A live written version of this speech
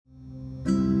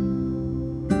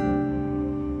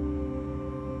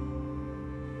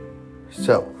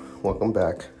So, welcome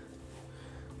back.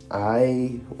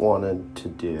 I wanted to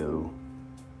do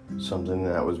something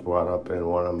that was brought up in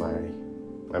one of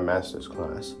my master's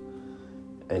class,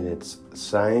 and it's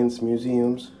science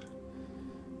museums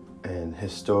and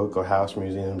historical house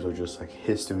museums, or just like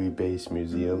history-based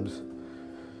museums.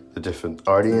 The different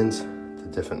audience, the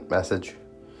different message,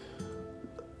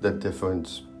 the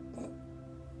different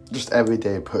just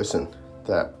everyday person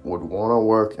that would want to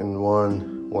work in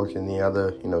one, work in the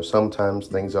other. You know, sometimes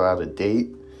things are out of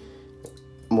date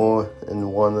more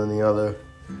in one than the other.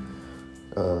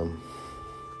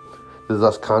 There's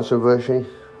less controversy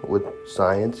with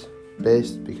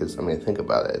science-based because, think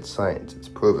about it. It's science. It's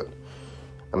proven.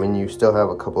 You still have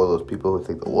a couple of those people who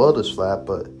think the world is flat,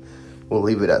 but we'll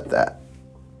leave it at that.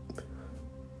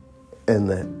 And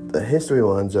the history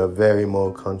ones are very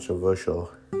more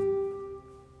controversial,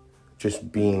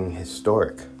 just being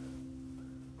historic,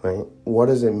 right? What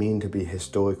does it mean to be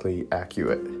historically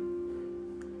accurate,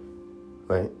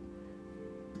 right?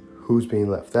 Who's being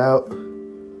left out?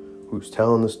 Who's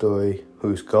telling the story?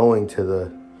 Who's going to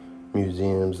the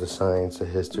museums, the science, the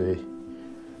history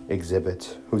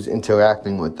exhibits? Who's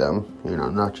interacting with them?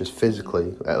 Not just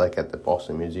physically, like at the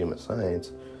Boston Museum of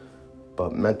Science,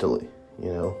 but mentally,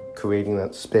 creating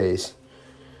that space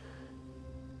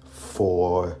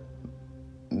for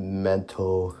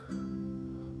mental,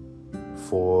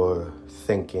 for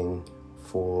thinking,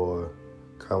 for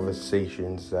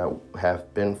conversations that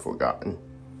have been forgotten.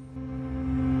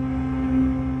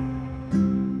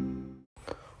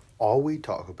 All we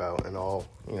talk about, and all,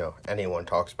 anyone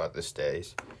talks about these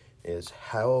days, is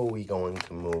how are we going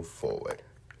to move forward,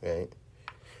 right?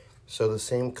 So the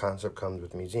same concept comes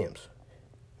with museums,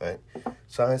 right?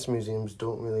 Science museums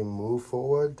don't really move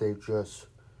forward. They just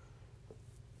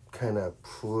kind of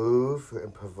prove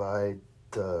and provide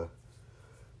the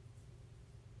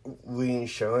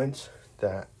reassurance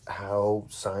that how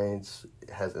science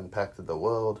has impacted the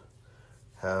world,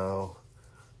 how,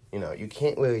 you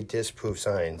can't really disprove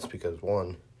science because,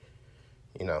 one,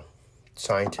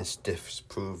 scientists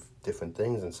disprove different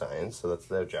things in science, so that's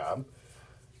their job.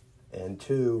 And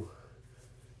two,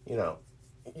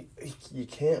 you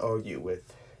can't argue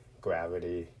with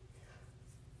gravity.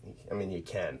 You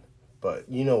can, but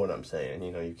you know what I'm saying.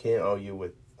 You can't argue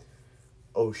with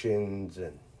oceans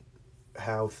and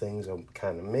how things are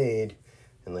kind of made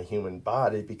in the human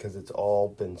body because it's all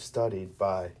been studied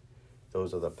by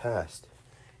those of the past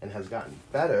and has gotten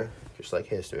better, just like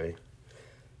history,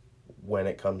 when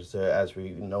it comes to, as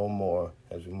we know more,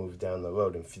 as we move down the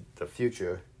road in the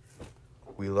future,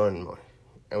 we learn more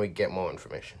and we get more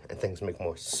information and things make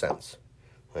more sense,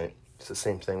 right? It's the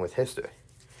same thing with history.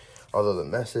 Although the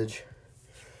message,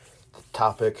 the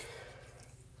topic,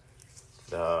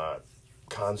 the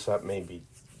concept may be,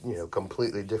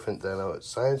 completely different than a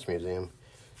science museum,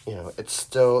 it's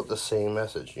still the same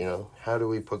message, How do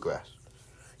we progress?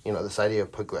 This idea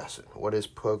of progression. What is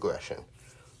progression,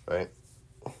 right?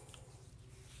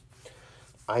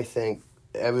 I think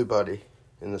everybody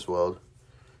in this world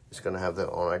is going to have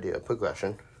their own idea of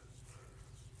progression,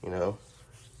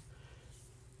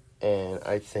 And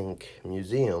I think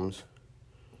museums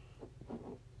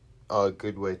are a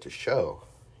good way to show,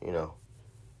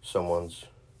 someone's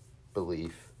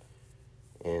belief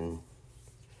in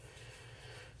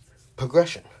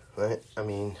progression, right?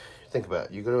 Think about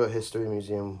it. You go to a history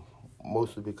museum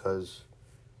mostly because,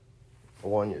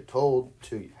 one, you're told,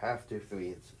 two, you have to, three,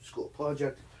 it's a school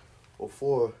project, or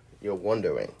four, you're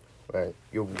wondering, right?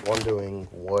 You're wondering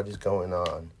what is going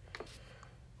on.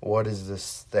 What is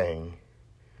this thing,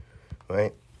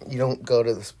 right? You don't go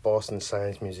to this Boston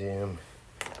Science Museum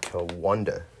to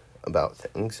wonder about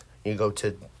things. You go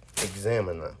to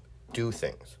examine them, do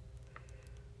things,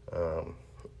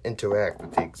 interact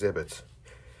with the exhibits.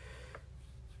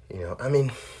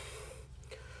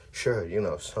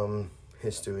 Sure, some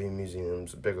history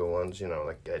museums, bigger ones,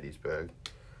 like Gettysburg,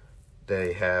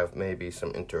 they have maybe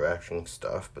some interaction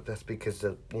stuff, but that's because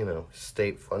they're,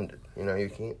 state funded. You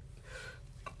can't,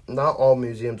 not all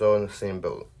museums are in the same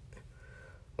boat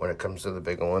when it comes to the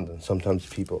bigger ones, and sometimes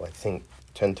people, I think,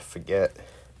 tend to forget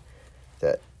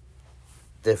that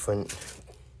different,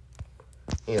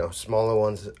 smaller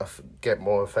ones get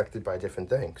more affected by different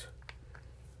things.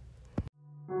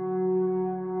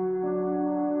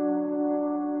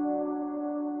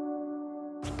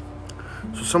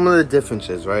 So some of the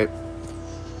differences, right?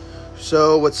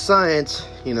 So with science,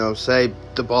 say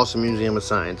the Boston Museum of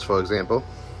Science, for example,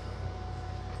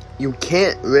 you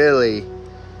can't really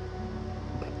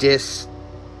disagree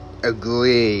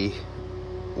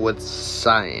with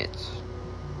science.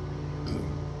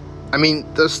 I mean,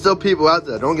 there's still people out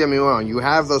there, don't get me wrong. You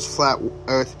have those flat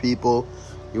earth people.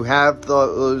 You have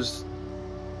those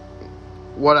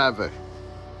whatever.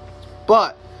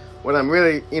 But what I'm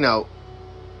really,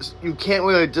 you can't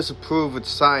really disapprove with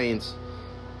science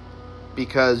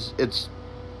because it's,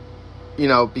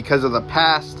 because of the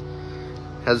past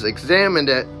has examined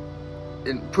it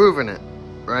and proven it,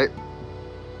 right?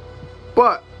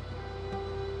 But,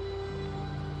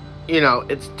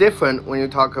 it's different when you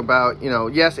talk about,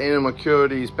 yes, animal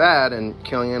cruelty is bad and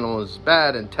killing animals is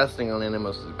bad and testing on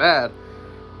animals is bad,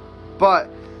 but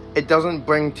it doesn't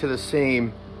bring to the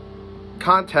same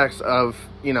context of,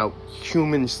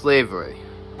 human slavery,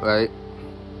 right?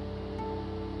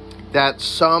 That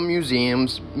some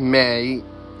museums may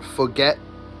forget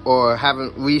or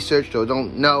haven't researched or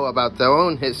don't know about their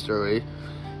own history,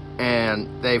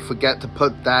 and they forget to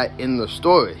put that in the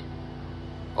story.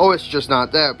 Or it's just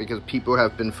not there because people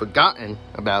have been forgotten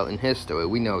about in history.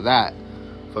 We know that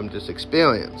from this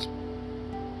experience.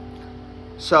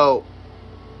 So,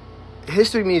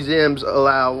 history museums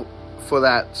allow for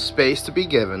that space to be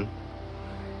given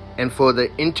and for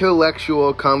the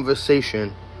intellectual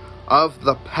conversation of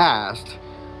the past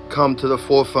come to the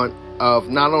forefront of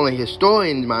not only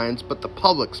historians' minds, but the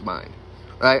public's mind,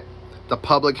 right? The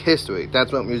public history.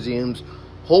 That's what museums,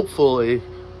 hopefully,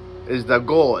 is the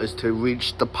goal, is to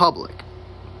reach the public.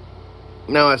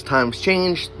 Now, as times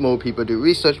change, more people do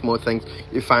research, more things,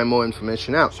 you find more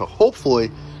information out. So hopefully,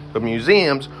 the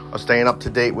museums are staying up to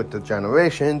date with the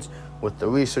generations, with the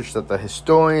research that the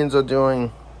historians are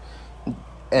doing,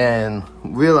 and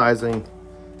realizing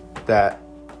that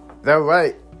they're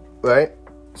right?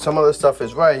 Some of the stuff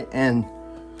is right, and,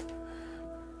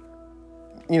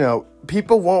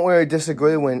 people won't really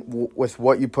disagree with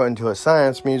what you put into a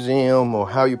science museum or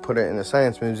how you put it in a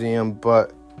science museum,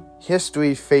 but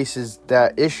history faces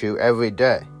that issue every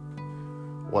day.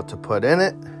 What to put in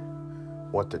it,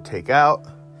 what to take out,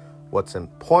 what's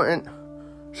important,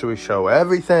 should we show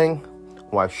everything,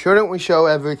 why shouldn't we show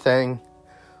everything,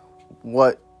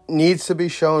 what needs to be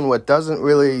shown, what doesn't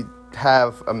really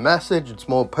have a message. It's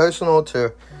more personal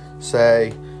to,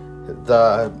 say,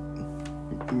 the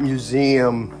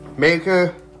museum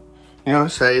maker,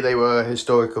 say they were a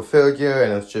historical figure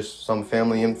and it's just some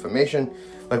family information.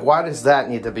 Like, why does that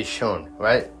need to be shown,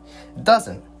 right? It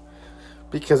doesn't.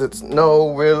 Because it's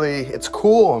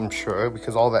cool, I'm sure,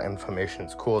 because all that information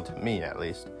is cool to me, at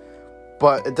least.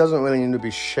 But it doesn't really need to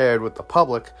be shared with the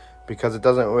public because it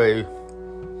doesn't really,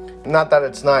 not that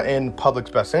it's not in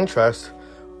public's best interest,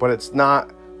 but it's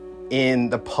not in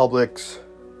the public's,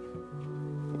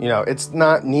 it's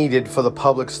not needed for the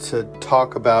publics to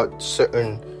talk about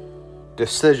certain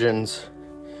decisions.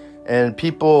 And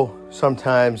people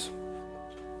sometimes,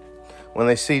 when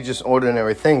they see just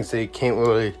ordinary things, they can't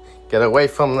really get away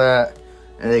from that,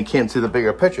 and they can't see the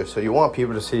bigger picture. So you want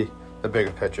people to see the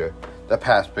bigger picture, the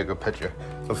past bigger picture,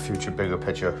 the future bigger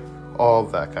picture, all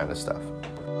of that kind of stuff.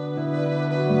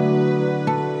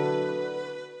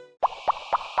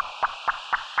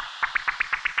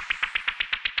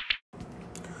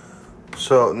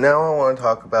 So now I want to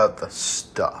talk about the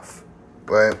stuff,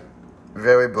 right?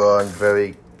 Very broad,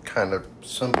 very kind of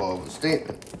simple of a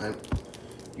statement, right?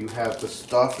 You have the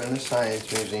stuff in the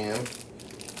Science Museum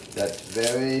that's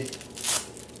very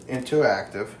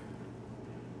interactive,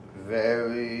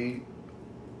 very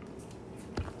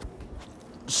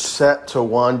set to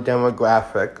one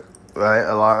demographic, right?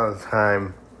 A lot of the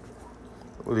time,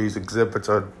 these exhibits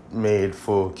are made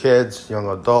for kids, young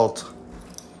adults,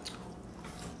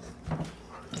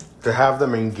 to have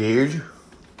them engage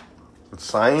with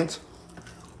science,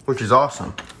 which is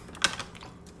awesome.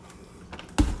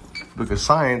 Because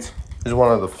science is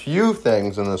one of the few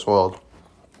things in this world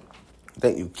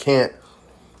that you can't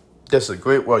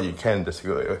disagree, well, you can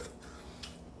disagree with.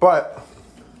 But,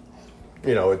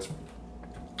 it's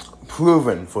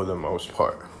proven for the most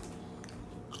part.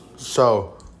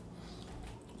 So,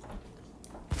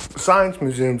 science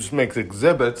museums makes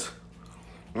exhibits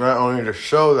not only to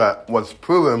show that what's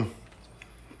proven,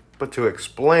 but to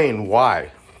explain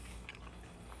why.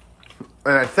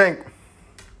 And I think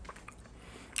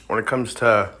when it comes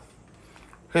to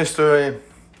history,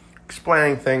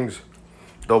 explaining things,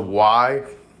 the why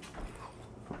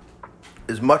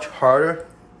is much harder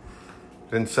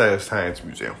than, say, a science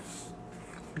museum.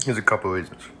 Here's a couple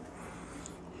reasons.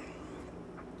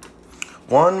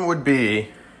 One would be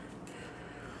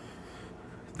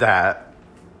that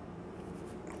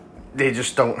they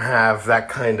just don't have that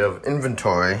kind of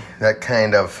inventory, that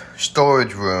kind of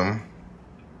storage room,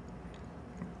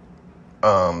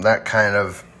 that kind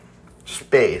of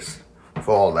space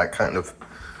for all that kind of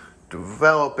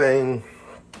developing,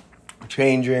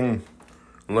 changing,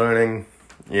 learning,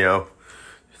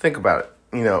 think about it.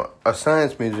 A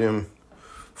science museum,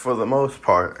 for the most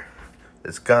part,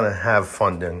 is going to have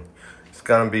funding. It's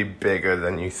going to be bigger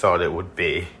than you thought it would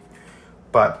be.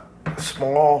 But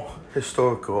small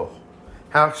historical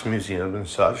house museums and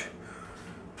such,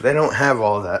 they don't have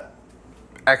all that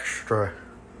extra,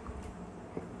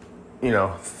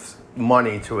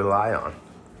 money to rely on.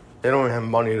 They don't have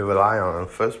money to rely on in the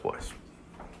first place.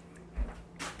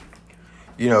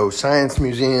 Science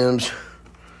museums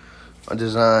are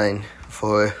designed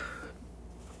for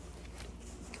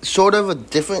sort of a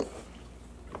different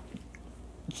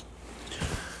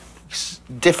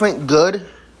good,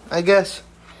 I guess.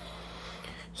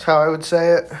 That's how I would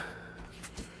say it.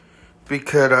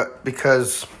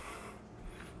 Because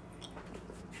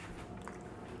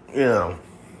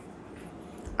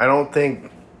I don't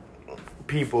think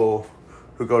people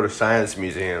who go to science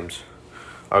museums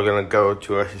are going to go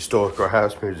to a historical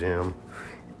house museum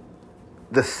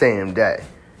the same day.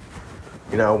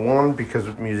 One, because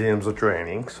museums are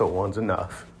draining, so one's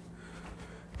enough.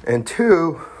 And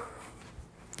two,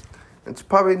 it's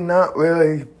probably not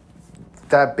really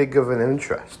that big of an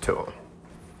interest to them.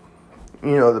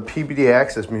 The PBD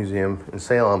Access Museum in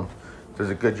Salem does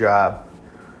a good job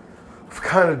of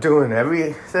kind of doing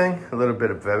everything, a little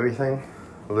bit of everything,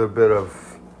 a little bit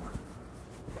of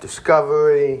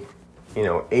discovery,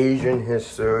 Asian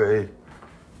history,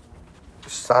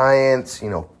 science,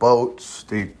 boats.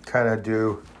 They kind of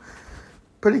do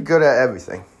pretty good at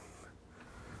everything.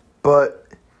 But,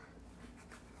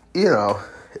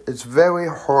 it's very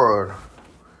hard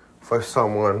for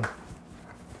someone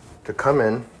to come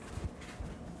in,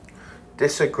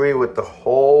 disagree with the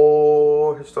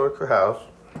whole historical house,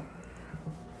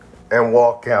 and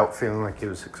walk out feeling like he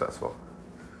was successful,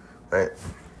 right?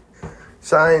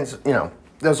 Science,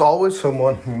 there's always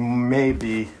someone who may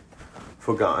be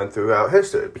forgotten throughout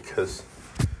history because,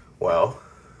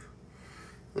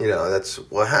 that's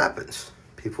what happens.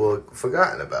 People are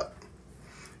forgotten about.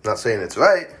 Not saying it's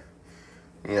right.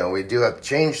 We do have to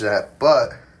change that, but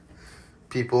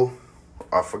people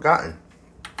are forgotten.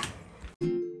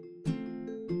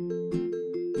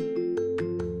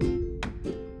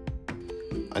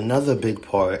 Another big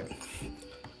part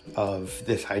of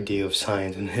this idea of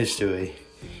science and history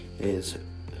is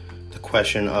the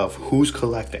question of who's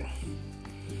collecting,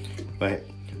 right?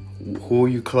 Who are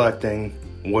you collecting?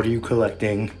 What are you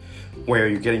collecting? Where are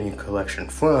you getting your collection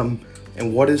from?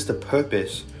 And what is the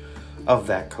purpose of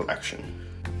that collection?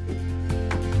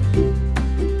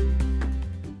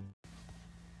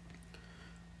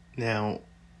 Now,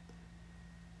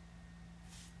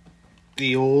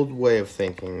 the old way of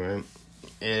thinking, right,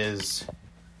 is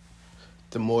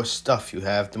the more stuff you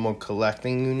have, the more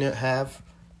collecting you have,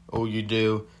 or you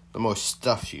do, the more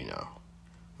stuff you know,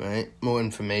 right? More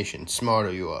information,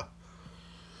 smarter you are.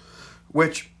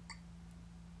 Which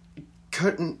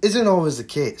isn't always the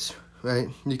case, right?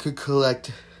 You could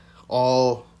collect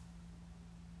all...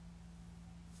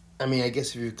 I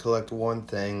guess if you collect one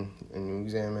thing and you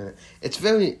examine it, it's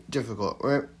very difficult,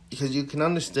 right? Because you can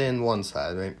understand one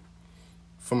side, right?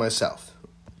 For myself,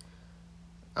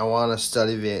 I want to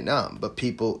study Vietnam, but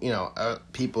people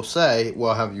say,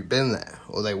 well, have you been there?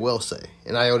 Or they will say,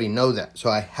 and I already know that, so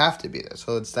I have to be there.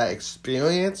 So it's that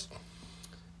experience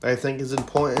that I think is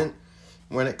important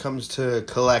when it comes to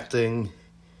collecting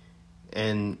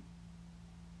and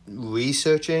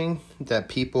researching, that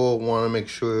people want to make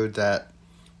sure that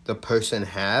the person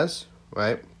has,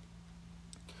 right?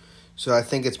 So I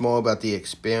think it's more about the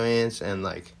experience and,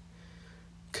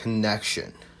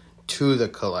 connection to the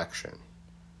collection.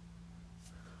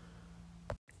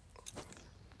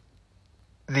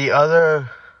 The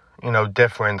other,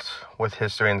 difference with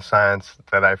history and science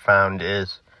that I found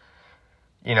is,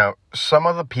 some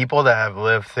of the people that have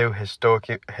lived through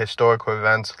historical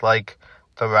events like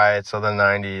the riots of the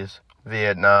 90s,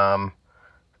 Vietnam,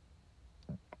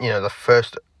 the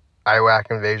first Iraq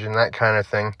invasion, that kind of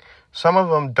thing, some of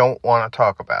them don't want to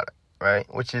talk about it, right?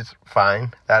 Which is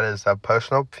fine. That is a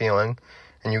personal feeling,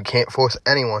 and you can't force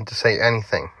anyone to say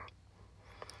anything.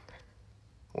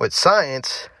 With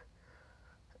science,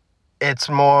 it's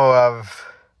more of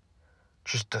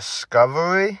just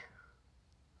discovery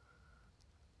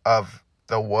of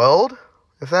the world,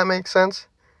 if that makes sense,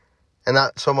 and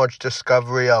not so much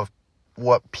discovery of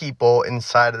what people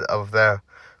inside of their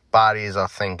bodies are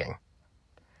thinking.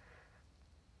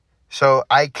 So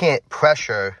I can't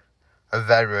pressure a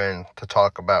veteran to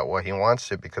talk about what he wants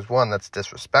to, because one, that's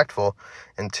disrespectful,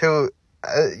 and two,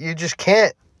 you just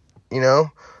can't,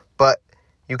 but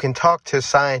you can talk to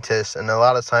scientists, and a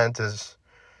lot of scientists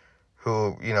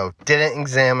who, didn't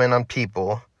examine on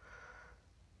people,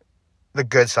 the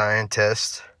good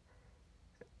scientists.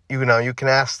 You know, you can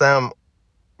ask them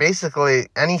basically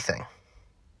anything.